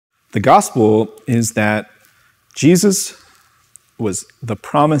The gospel is that Jesus was the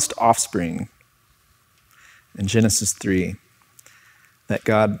promised offspring in Genesis 3 that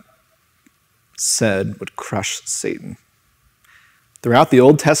God said would crush Satan. Throughout the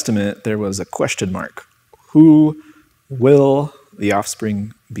Old Testament, there was a question mark. Who will the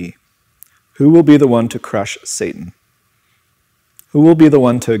offspring be? Who will be the one to crush Satan? Who will be the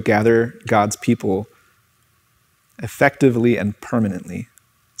one to gather God's people effectively and permanently,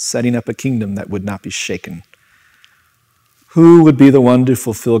 setting up a kingdom that would not be shaken? Who would be the one to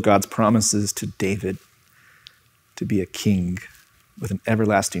fulfill God's promises to David to be a king with an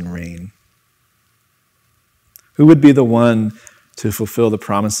everlasting reign? Who would be the one to fulfill the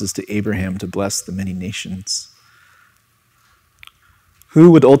promises to Abraham to bless the many nations?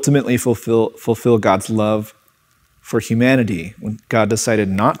 Who would ultimately fulfill God's love for humanity when God decided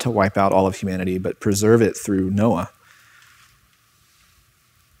not to wipe out all of humanity but preserve it through Noah?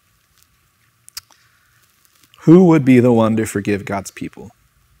 Who would be the one to forgive God's people?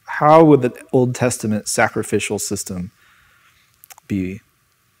 How would the Old Testament sacrificial system be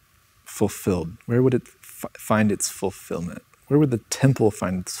fulfilled? Where would it find its fulfillment? Where would the temple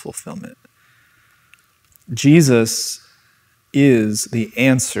find its fulfillment? Jesus is the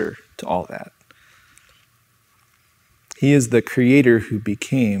answer to all that. He is the creator who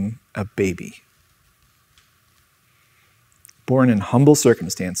became a baby. Born in humble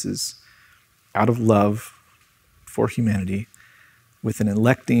circumstances, out of love for humanity, with an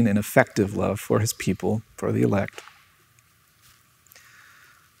electing and effective love for his people, for the elect.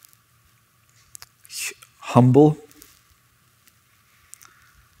 Humble,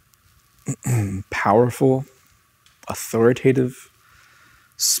 powerful, authoritative,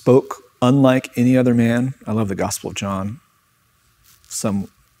 spoke unlike any other man. I love the Gospel of John. Some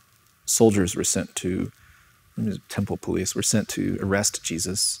soldiers were sent to, temple police were sent to arrest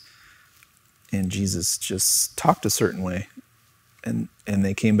Jesus, and Jesus just talked a certain way. And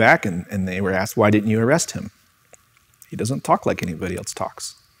they came back and they were asked, why didn't you arrest him? He doesn't talk like anybody else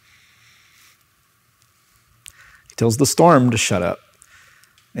talks. He tells the storm to shut up,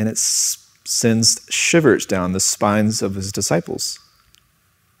 and it sends shivers down the spines of his disciples.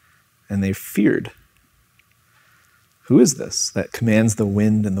 And they feared. Who is this that commands the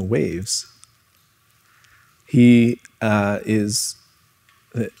wind and the waves? He is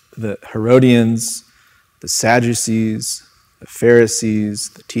the Herodians, the Sadducees, the Pharisees,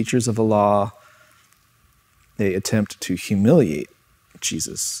 the teachers of the law. They attempt to humiliate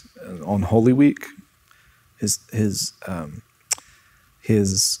Jesus. On Holy Week, his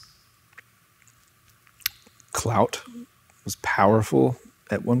clout was powerful.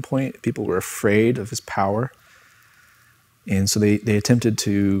 At one point, people were afraid of his power. And so they attempted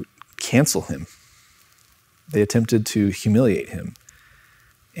to cancel him. They attempted to humiliate him.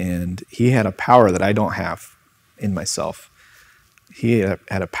 And he had a power that I don't have in myself. He had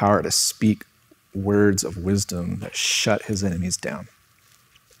a power to speak words of wisdom that shut his enemies down.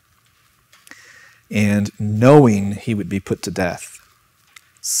 And knowing he would be put to death,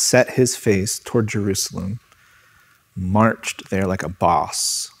 set his face toward Jerusalem, marched there like a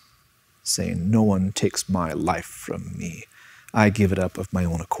boss, saying, no one takes my life from me. I give it up of my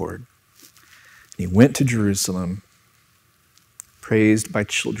own accord. And he went to Jerusalem, praised by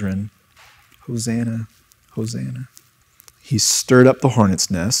children, Hosanna, Hosanna. He stirred up the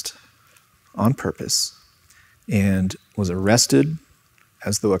hornet's nest on purpose and was arrested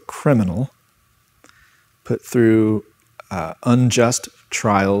as though a criminal, put through unjust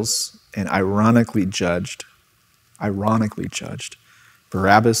trials and ironically judged.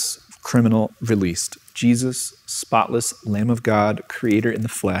 Barabbas, criminal, released. Jesus, spotless Lamb of God, creator in the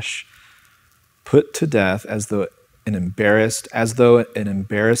flesh, put to death as though an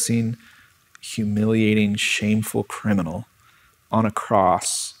embarrassing, humiliating, shameful criminal on a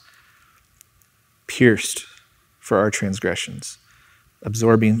cross, pierced for our transgressions,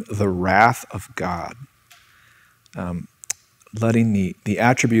 absorbing the wrath of God, letting the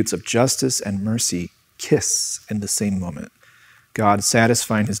attributes of justice and mercy kiss in the same moment. God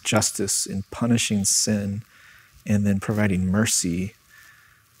satisfying his justice in punishing sin and then providing mercy,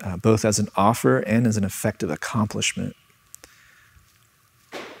 both as an offer and as an effective accomplishment.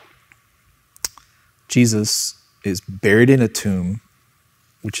 Jesus is buried in a tomb,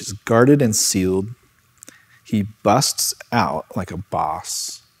 which is guarded and sealed. He busts out like a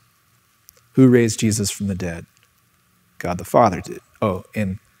boss. Who raised Jesus from the dead? God the Father did. Oh,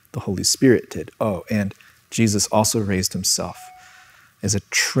 and the Holy Spirit did. Oh, and Jesus also raised himself as a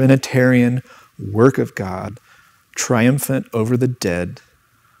Trinitarian work of God, triumphant over the dead,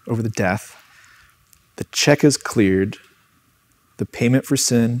 over the death. The check is cleared. The payment for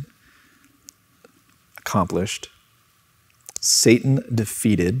sin accomplished, Satan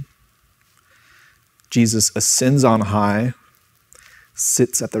defeated, Jesus ascends on high,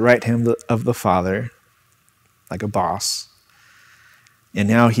 sits at the right hand of the Father like a boss, and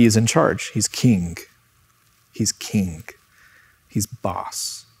now he is in charge. He's king. He's king. He's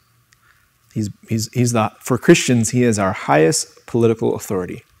boss. For Christians, he is our highest political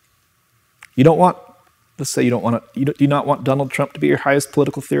authority. Let's say you do not want Donald Trump to be your highest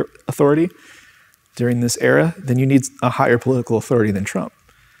political authority during this era, then you need a higher political authority than Trump.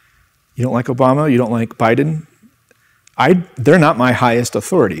 You don't like Obama, you don't like Biden. They're not my highest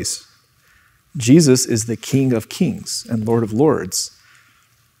authorities. Jesus is the King of kings and Lord of lords.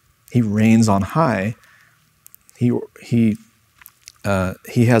 He reigns on high. He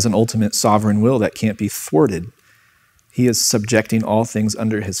has an ultimate sovereign will that can't be thwarted. He is subjecting all things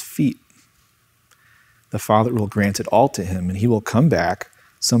under his feet. The Father will grant it all to him, and he will come back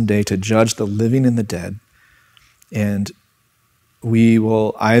someday to judge the living and the dead. And we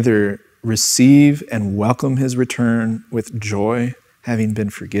will either receive and welcome his return with joy, having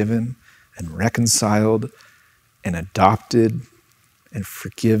been forgiven and reconciled and adopted and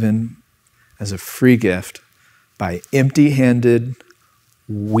forgiven as a free gift by empty-handed,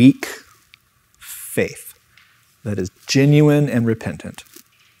 weak faith that is genuine and repentant,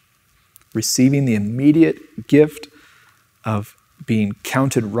 receiving the immediate gift of being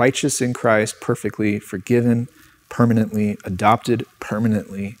counted righteous in Christ, perfectly forgiven permanently, adopted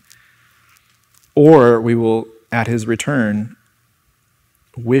permanently, or we will, at his return,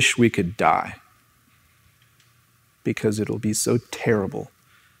 wish we could die because it'll be so terrible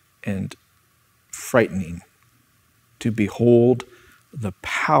and frightening to behold the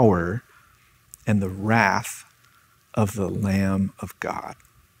power and the wrath of the Lamb of God,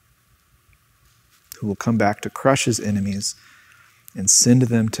 who will come back to crush his enemies and send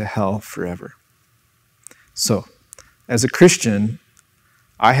them to hell forever. So, as a Christian,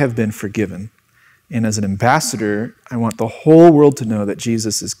 I have been forgiven. And as an ambassador, I want the whole world to know that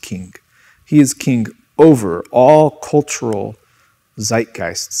Jesus is king. He is king over all cultural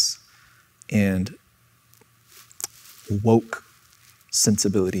zeitgeists and woke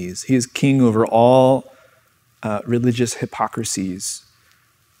sensibilities. He is king over all religious hypocrisies,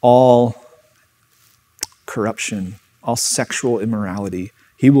 all corruption, all sexual immorality.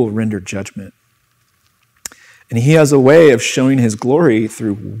 He will render judgment. And he has a way of showing his glory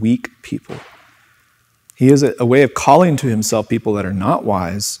through weak people. He has a way of calling to himself people that are not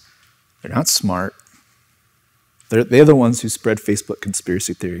wise, they're not smart. They're the ones who spread Facebook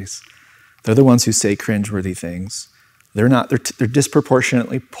conspiracy theories. They're the ones who say cringeworthy things. They're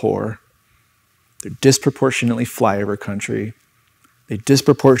disproportionately poor. They're disproportionately flyover country. They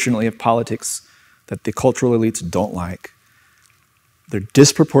disproportionately have politics that the cultural elites don't like. They're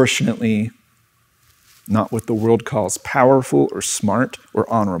disproportionately not what the world calls powerful or smart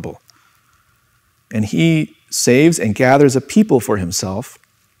or honorable. And he saves and gathers a people for himself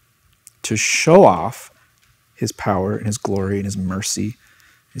to show off his power and his glory and his mercy,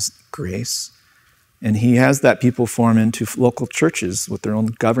 his grace. And he has that people form into local churches with their own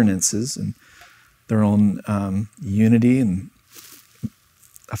governances and their own unity and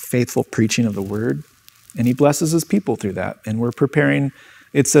a faithful preaching of the word. And he blesses his people through that. And we're preparing.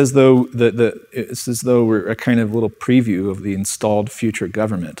 It's as though we're a kind of little preview of the installed future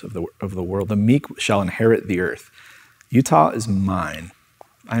government of the world. The meek shall inherit the earth. Utah is mine.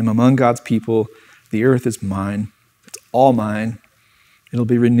 I am among God's people. The earth is mine. It's all mine. It'll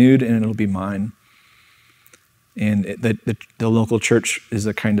be renewed and it'll be mine. And the local church is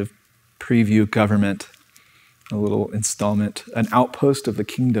a kind of preview government, a little installment, an outpost of the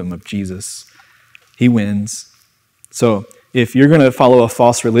kingdom of Jesus. He wins. So if you're going to follow a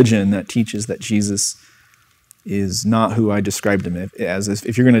false religion that teaches that Jesus is not who I described him as,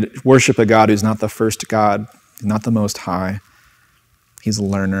 if you're going to worship a God who's not the first God, not the most high, he's a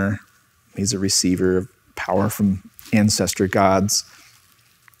learner, he's a receiver of power from ancestor gods.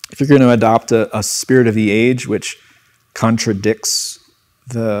 If you're going to adopt a spirit of the age which contradicts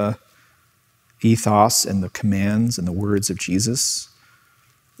the ethos and the commands and the words of Jesus,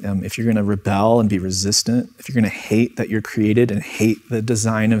 if you're going to rebel and be resistant, if you're going to hate that you're created and hate the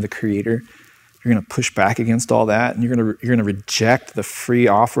design of the Creator, you're going to push back against all that, and you're going to reject the free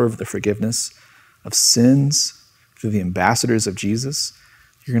offer of the forgiveness of sins through the ambassadors of Jesus,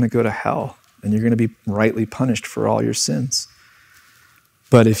 you're going to go to hell, and you're going to be rightly punished for all your sins.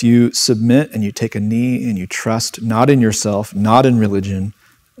 But if you submit and you take a knee and you trust not in yourself, not in religion,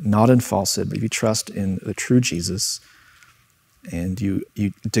 not in falsehood, but if you trust in the true Jesus, and you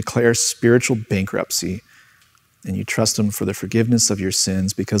declare spiritual bankruptcy and you trust him for the forgiveness of your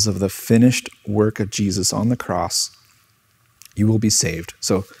sins because of the finished work of Jesus on the cross, you will be saved.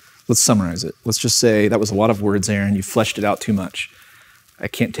 So let's summarize it. Let's just say that was a lot of words, Aaron. You fleshed it out too much. I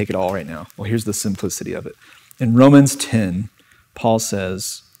can't take it all right now. Well, here's the simplicity of it. In Romans 10, Paul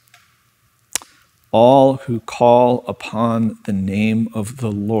says, all who call upon the name of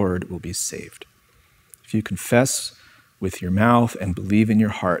the Lord will be saved. If you confess with your mouth and believe in your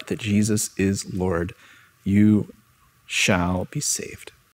heart that Jesus is Lord, you shall be saved.